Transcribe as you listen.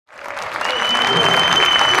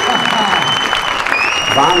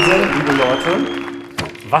Wahnsinn, liebe Leute.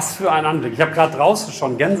 Was für ein Anblick. Ich habe gerade draußen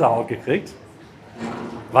schon Gänsehaut gekriegt,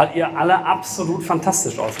 weil ihr alle absolut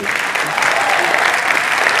fantastisch aussieht.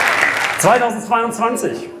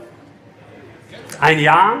 2022. Ein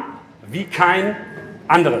Jahr wie kein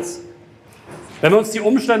anderes. Wenn wir uns die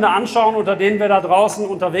Umstände anschauen, unter denen wir da draußen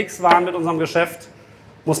unterwegs waren mit unserem Geschäft,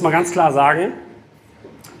 muss man ganz klar sagen,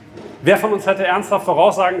 wer von uns hätte ernsthaft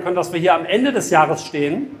voraussagen können, dass wir hier am Ende des Jahres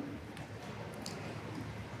stehen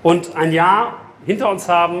und ein Jahr hinter uns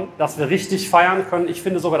haben, dass wir richtig feiern können. Ich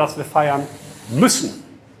finde sogar, dass wir feiern müssen.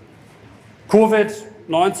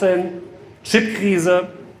 Covid-19, Chipkrise,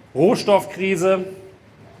 Rohstoffkrise,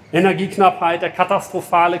 Energieknappheit, der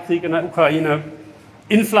katastrophale Krieg in der Ukraine,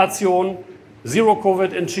 Inflation,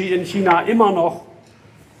 Zero-Covid in China immer noch.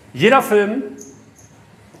 Jeder Film,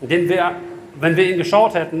 den wir, wenn wir ihn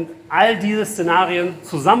geschaut hätten, all diese Szenarien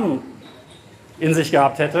zusammen in sich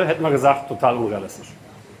gehabt hätte, hätten wir gesagt, total unrealistisch.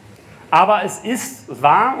 Aber es ist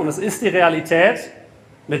wahr und es ist die Realität,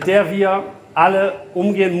 mit der wir alle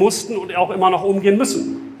umgehen mussten und auch immer noch umgehen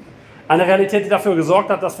müssen. Eine Realität, die dafür gesorgt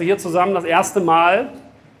hat, dass wir hier zusammen das erste Mal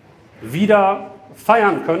wieder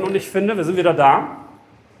feiern können. Und ich finde, wir sind wieder da.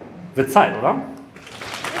 Wird Zeit, oder?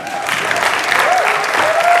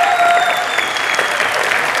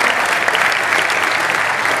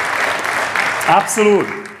 Absolut.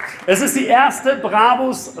 Es ist die erste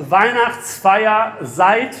Brabus Weihnachtsfeier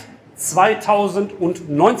seit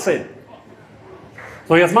 2019.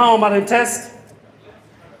 So, jetzt machen wir mal den Test.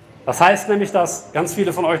 Das heißt nämlich, dass ganz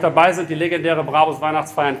viele von euch dabei sind, die legendäre Brabus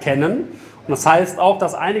Weihnachtsfeiern kennen. Und das heißt auch,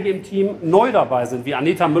 dass einige im Team neu dabei sind, wie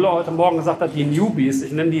Anita Müller heute Morgen gesagt hat, die Newbies,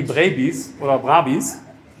 ich nenne die Brabis oder Brabis.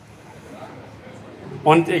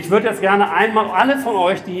 Und ich würde jetzt gerne einmal alle von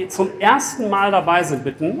euch, die zum ersten Mal dabei sind,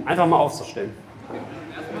 bitten, einfach mal aufzustehen.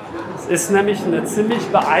 Es ist nämlich eine ziemlich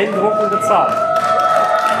beeindruckende Zahl.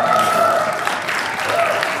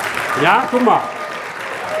 Ja, guck mal.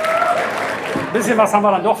 Ein bisschen was haben wir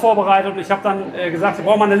dann doch vorbereitet und ich habe dann gesagt, wir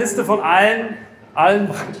brauchen mal eine Liste von allen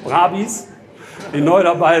Brabis, die neu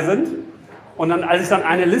dabei sind. Und dann, als ich dann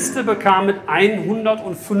eine Liste bekam mit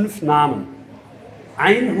 105 Namen,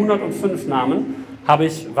 105 Namen,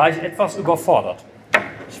 war ich etwas überfordert.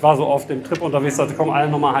 Ich war so auf dem Trip unterwegs, da kommen alle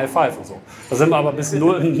nochmal High Five und so. Da sind wir aber bis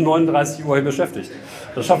 39 Uhr hier beschäftigt.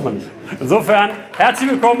 Das schafft man nicht. Insofern, herzlich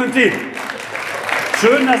willkommen im Team.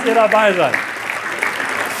 Schön, dass ihr dabei seid.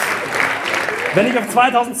 Wenn ich auf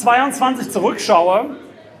 2022 zurückschaue,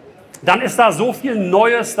 dann ist da so viel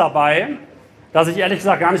Neues dabei, dass ich ehrlich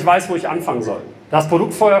gesagt gar nicht weiß, wo ich anfangen soll. Das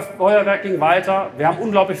Produktfeuerwerk ging weiter, wir haben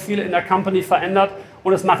unglaublich viel in der Company verändert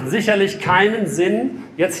und es macht sicherlich keinen Sinn,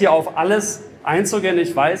 jetzt hier auf alles einzugehen.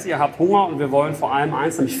 Ich weiß, ihr habt Hunger und wir wollen vor allem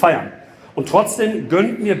eins, nämlich feiern. Und trotzdem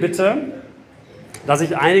gönnt mir bitte, dass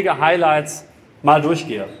ich einige Highlights mal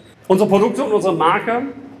durchgehe. Unsere Produkte und unsere Marke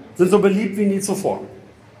sind so beliebt wie nie zuvor.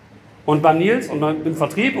 Und bei Nils und im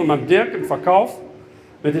Vertrieb und beim Dirk im Verkauf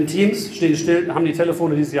mit den Teams stehen still, haben die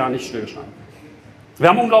Telefone dieses Jahr nicht stillgestanden. Wir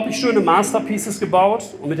haben unglaublich schöne Masterpieces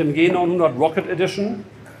gebaut und mit dem G900 Rocket Edition,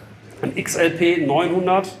 im XLP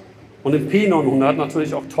 900 und im P900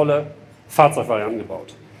 natürlich auch tolle Fahrzeugvarianten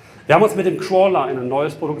gebaut. Wir haben uns mit dem Crawler in ein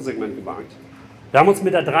neues Produktsegment gewagt. Wir haben uns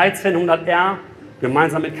mit der 1300R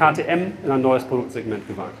gemeinsam mit KTM in ein neues Produktsegment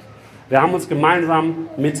gewagt. Wir haben uns gemeinsam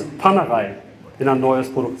mit Panerei in ein neues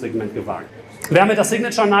Produktsegment gewagt. Wir haben mit der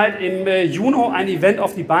Signature Night im Juni ein Event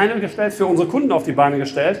auf die Beine gestellt, für unsere Kunden auf die Beine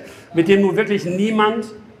gestellt, mit dem nun wirklich niemand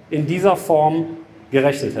in dieser Form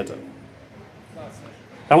gerechnet hätte.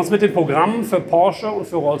 Wir haben uns mit den Programmen für Porsche und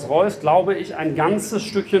für Rolls-Royce, glaube ich, ein ganzes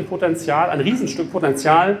Stückchen Potenzial, ein Riesenstück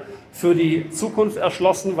Potenzial für die Zukunft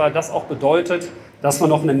erschlossen, weil das auch bedeutet, dass wir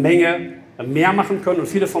noch eine Menge mehr machen können. Und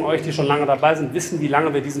viele von euch, die schon lange dabei sind, wissen, wie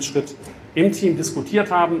lange wir diesen Schritt im Team diskutiert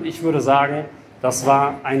haben. Ich würde sagen, das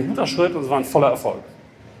war ein guter Schritt und es war ein voller Erfolg.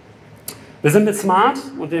 Wir sind mit Smart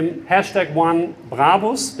und dem #One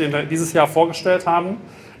Brabus, den wir dieses Jahr vorgestellt haben,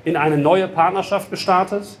 in eine neue Partnerschaft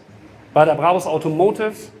gestartet. Bei der Brabus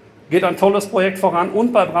Automotive geht ein tolles Projekt voran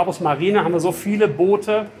und bei Brabus Marine haben wir so viele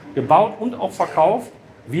Boote gebaut und auch verkauft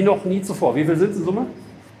wie noch nie zuvor. Wie viel sind es in Summe?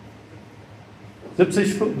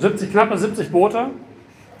 knappe 70 Boote.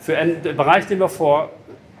 Für einen Bereich, den wir vor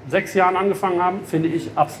 6 Jahren angefangen haben, finde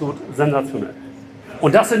ich absolut sensationell.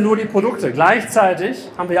 Und das sind nur die Produkte. Gleichzeitig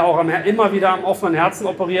haben wir ja auch immer wieder am offenen Herzen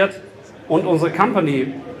operiert und unsere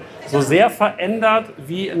Company so sehr verändert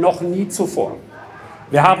wie noch nie zuvor.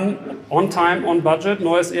 Wir haben on time, on budget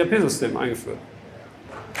neues ERP-System eingeführt.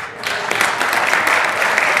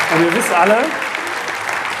 Und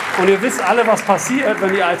ihr wisst alle, was passiert,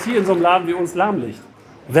 wenn die IT in so einem Laden wie uns lahmliegt.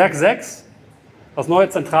 Werk 6, das neue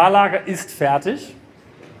Zentrallager, ist fertig.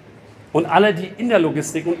 Und alle, die in der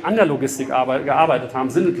Logistik und an der Logistik gearbeitet haben,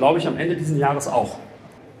 sind, glaube ich, am Ende dieses Jahres auch.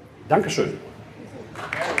 Dankeschön.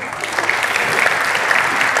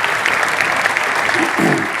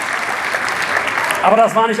 Aber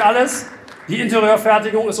das war nicht alles. Die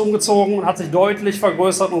Interieurfertigung ist umgezogen und hat sich deutlich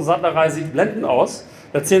vergrößert und Sattlerei sieht blendend aus.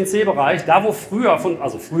 Der CNC-Bereich, da wo früher,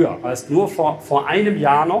 heißt nur vor einem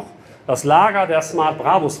Jahr noch, das Lager der Smart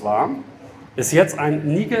Brabus war, ist jetzt ein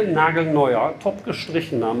niegelnagelneuer, top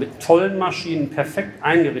gestrichener, mit tollen Maschinen, perfekt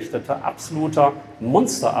eingerichteter, absoluter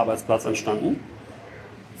Monsterarbeitsplatz entstanden,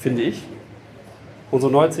 finde ich.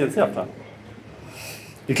 Unsere neue CNC-Abteilung.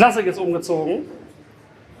 Die Klassik ist umgezogen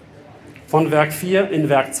von Werk 4 in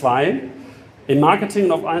Werk 2. Im Marketing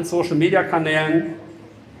und auf allen Social-Media-Kanälen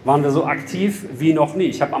waren wir so aktiv wie noch nie.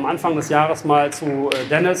 Ich habe am Anfang des Jahres mal zu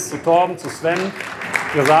Dennis, zu Torben, zu Sven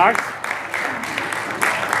gesagt,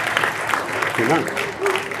 vielen Dank,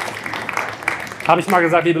 habe ich mal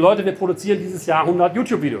gesagt, liebe Leute, wir produzieren dieses Jahr 100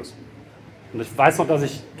 YouTube-Videos. Und ich weiß noch,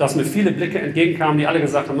 dass mir viele Blicke entgegenkamen, die alle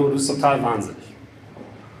gesagt haben, du bist total wahnsinnig.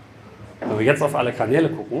 Wenn wir jetzt auf alle Kanäle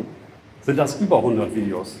gucken, sind das über 100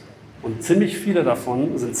 Videos. Und ziemlich viele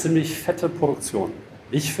davon sind ziemlich fette Produktionen.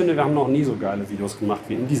 Ich finde, wir haben noch nie so geile Videos gemacht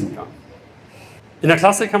wie in diesem Jahr. In der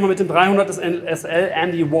Klassik haben wir mit dem 300 SL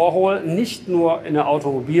Andy Warhol nicht nur in der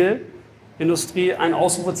Automobilindustrie ein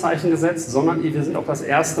Ausrufezeichen gesetzt, sondern wir sind auch das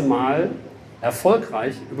erste Mal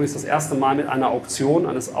erfolgreich, übrigens das erste Mal mit einer Auktion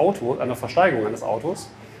eines Autos, einer Versteigerung eines Autos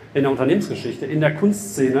in der Unternehmensgeschichte, in der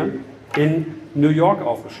Kunstszene in New York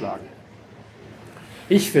aufgeschlagen.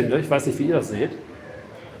 Ich finde, ich weiß nicht, wie ihr das seht,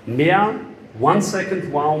 mehr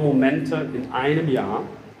One-Second-Wow-Momente in einem Jahr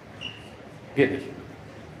geht nicht.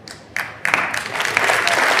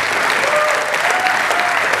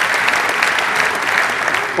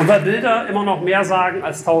 Und weil Bilder immer noch mehr sagen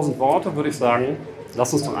als 1000 Worte, würde ich sagen,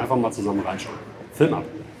 lasst uns doch einfach mal zusammen reinschauen. Film ab.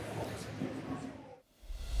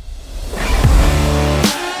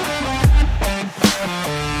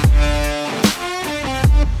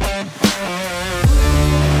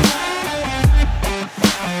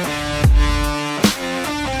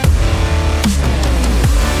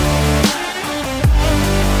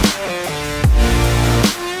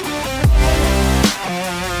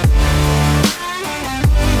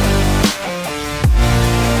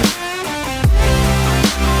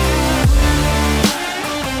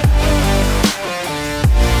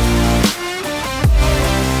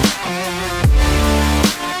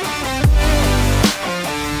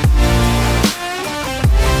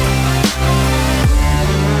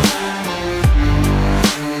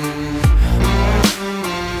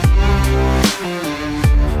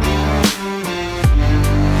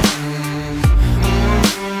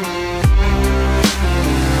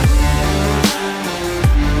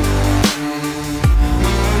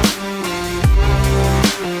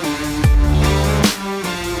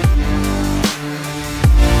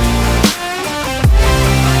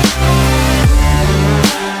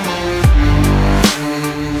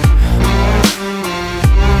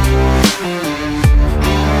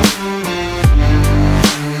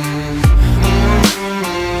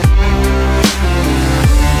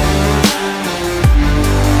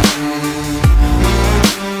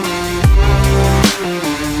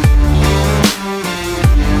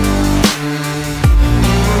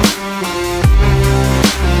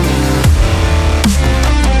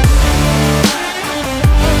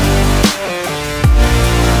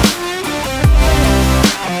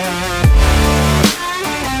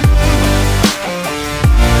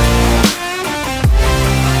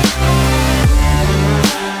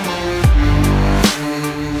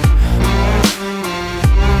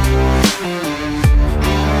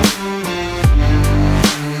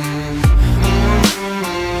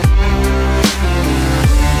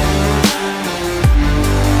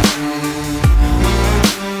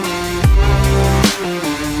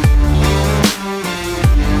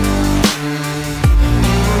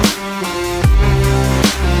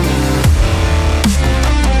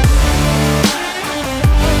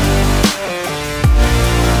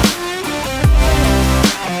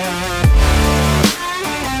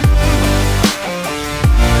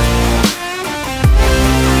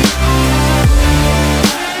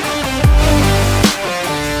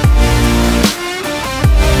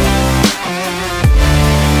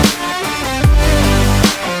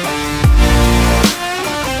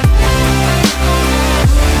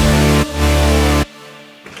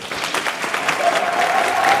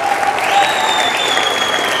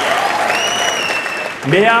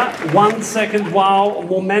 Mehr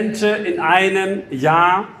One-Second-Wow-Momente in einem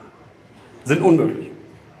Jahr sind unmöglich.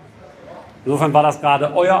 Insofern war das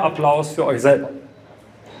gerade euer Applaus für euch selber.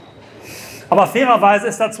 Aber fairerweise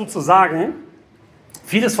ist dazu zu sagen,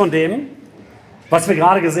 vieles von dem, was wir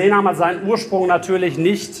gerade gesehen haben, hat seinen Ursprung natürlich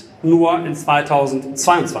nicht nur in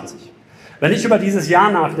 2022. Wenn ich über dieses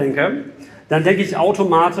Jahr nachdenke, dann denke ich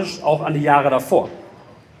automatisch auch an die Jahre davor.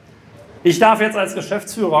 Ich darf jetzt als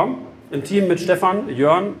Geschäftsführer im Team mit Stefan,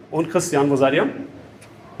 Jörn und Christian, wo seid ihr?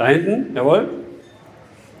 Da hinten, jawohl.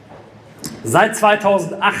 Seit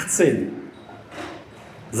 2018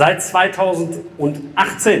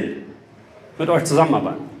 mit euch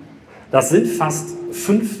zusammenarbeiten. Das sind fast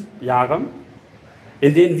 5 Jahre,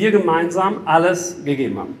 in denen wir gemeinsam alles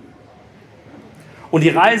gegeben haben. Und die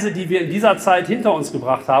Reise, die wir in dieser Zeit hinter uns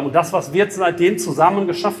gebracht haben und das, was wir seitdem zusammen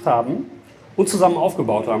geschafft haben und zusammen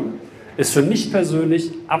aufgebaut haben, ist für mich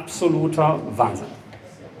persönlich absoluter Wahnsinn.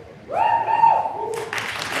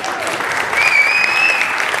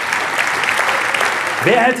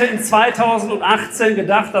 Wer hätte in 2018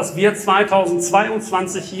 gedacht, dass wir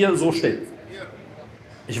 2022 hier so stehen?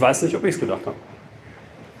 Ich weiß nicht, ob ich es gedacht habe.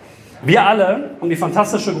 Wir alle haben die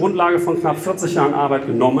fantastische Grundlage von knapp 40 Jahren Arbeit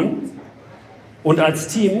genommen und als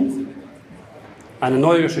Team eine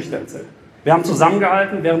neue Geschichte erzählt. Wir haben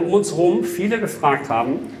zusammengehalten, während um uns herum viele gefragt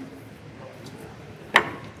haben,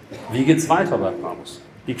 wie geht es weiter bei Brabus?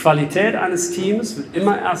 Die Qualität eines Teams wird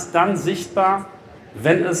immer erst dann sichtbar,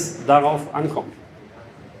 wenn es darauf ankommt.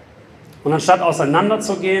 Und anstatt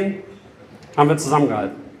auseinanderzugehen, haben wir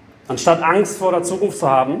zusammengehalten. Anstatt Angst vor der Zukunft zu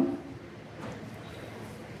haben,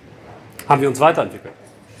 haben wir uns weiterentwickelt.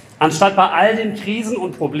 Anstatt bei all den Krisen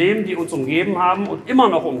und Problemen, die uns umgeben haben und immer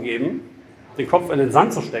noch umgeben, den Kopf in den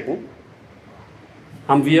Sand zu stecken,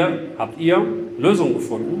 habt ihr Lösungen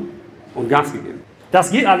gefunden und Gas gegeben.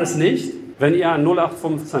 Das geht alles nicht, wenn ihr einen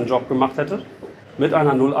 0815-Job gemacht hättet mit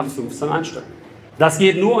einer 0815-Einstellung. Das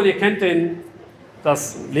geht nur, und ihr kennt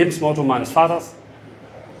das Lebensmotto meines Vaters,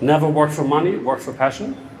 never work for money, work for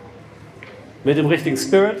passion, mit dem richtigen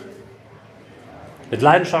Spirit, mit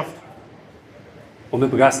Leidenschaft und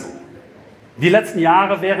mit Begeisterung. Die letzten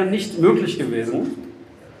Jahre wären nicht möglich gewesen,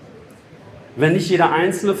 wenn nicht jeder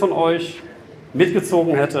einzelne von euch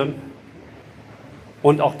mitgezogen hätte.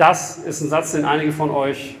 Und auch das ist ein Satz, den einige von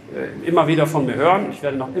euch immer wieder von mir hören. Ich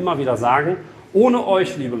werde noch immer wieder sagen, ohne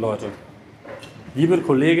euch, liebe Leute, liebe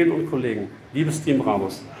Kolleginnen und Kollegen, liebes Team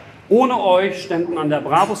Brabus, ohne euch ständen an der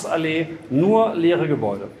Brabusallee nur leere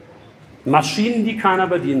Gebäude. Maschinen, die keiner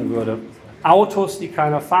bedienen würde, Autos, die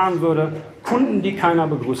keiner fahren würde, Kunden, die keiner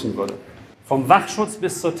begrüßen würde. Vom Wachschutz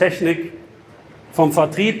bis zur Technik, vom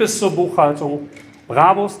Vertrieb bis zur Buchhaltung.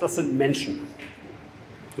 Brabus, das sind Menschen.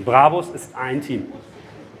 Und Brabus ist ein Team.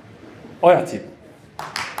 Euer Team.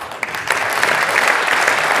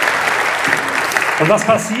 Und was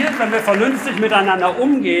passiert, wenn wir vernünftig miteinander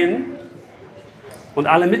umgehen und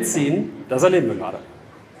alle mitziehen? Das erleben wir gerade.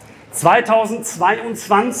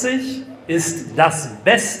 2022 ist das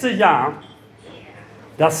beste Jahr,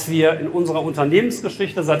 das wir in unserer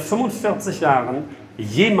Unternehmensgeschichte seit 45 Jahren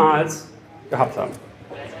jemals gehabt haben.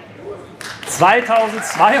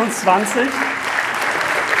 2022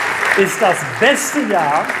 ist das beste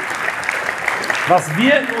Jahr, was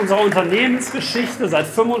wir in unserer Unternehmensgeschichte seit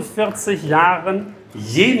 45 Jahren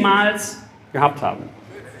jemals gehabt haben.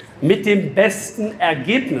 Mit dem besten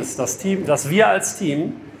Ergebnis, das wir als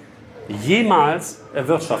Team jemals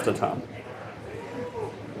erwirtschaftet haben.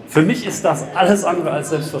 Für mich ist das alles andere als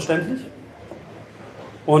selbstverständlich.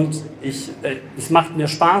 Und es macht mir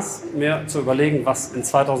Spaß, mir zu überlegen, was in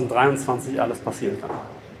 2023 alles passieren kann.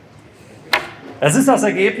 Es ist das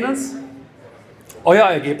Ergebnis, euer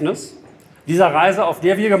Ergebnis, dieser Reise, auf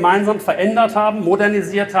der wir gemeinsam verändert haben,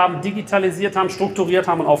 modernisiert haben, digitalisiert haben, strukturiert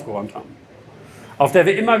haben und aufgeräumt haben. Auf der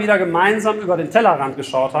wir immer wieder gemeinsam über den Tellerrand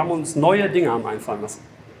geschaut haben und uns neue Dinge haben einfallen lassen.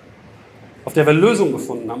 Auf der wir Lösungen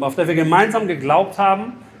gefunden haben, auf der wir gemeinsam geglaubt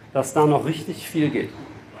haben, dass da noch richtig viel geht.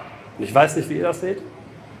 Und ich weiß nicht, wie ihr das seht.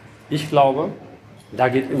 Ich glaube, da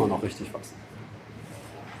geht immer noch richtig was.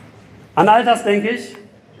 An all das denke ich,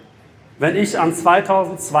 wenn ich an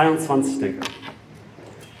 2022 denke.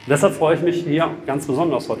 Deshalb freue ich mich hier ganz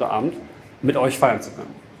besonders heute Abend mit euch feiern zu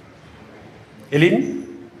können. Ihr Lieben,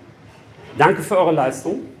 danke für eure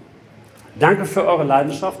Leistung, danke für eure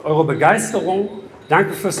Leidenschaft, eure Begeisterung,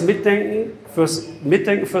 danke fürs Mitdenken,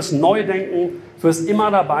 fürs Neudenken, fürs immer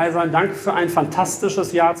dabei sein. Danke für ein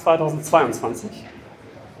fantastisches Jahr 2022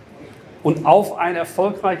 und auf ein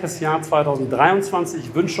erfolgreiches Jahr 2023.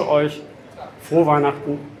 Ich wünsche euch frohe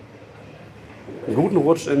Weihnachten, einen guten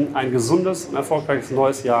Rutsch in ein gesundes und erfolgreiches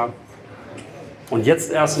neues Jahr. Und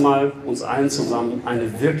jetzt erstmal uns allen zusammen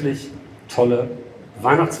eine wirklich tolle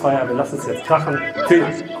Weihnachtsfeier. Wir lassen es jetzt krachen. Vielen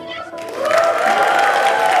Dank.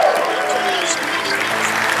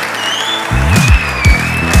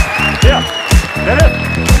 Ja. Dennis.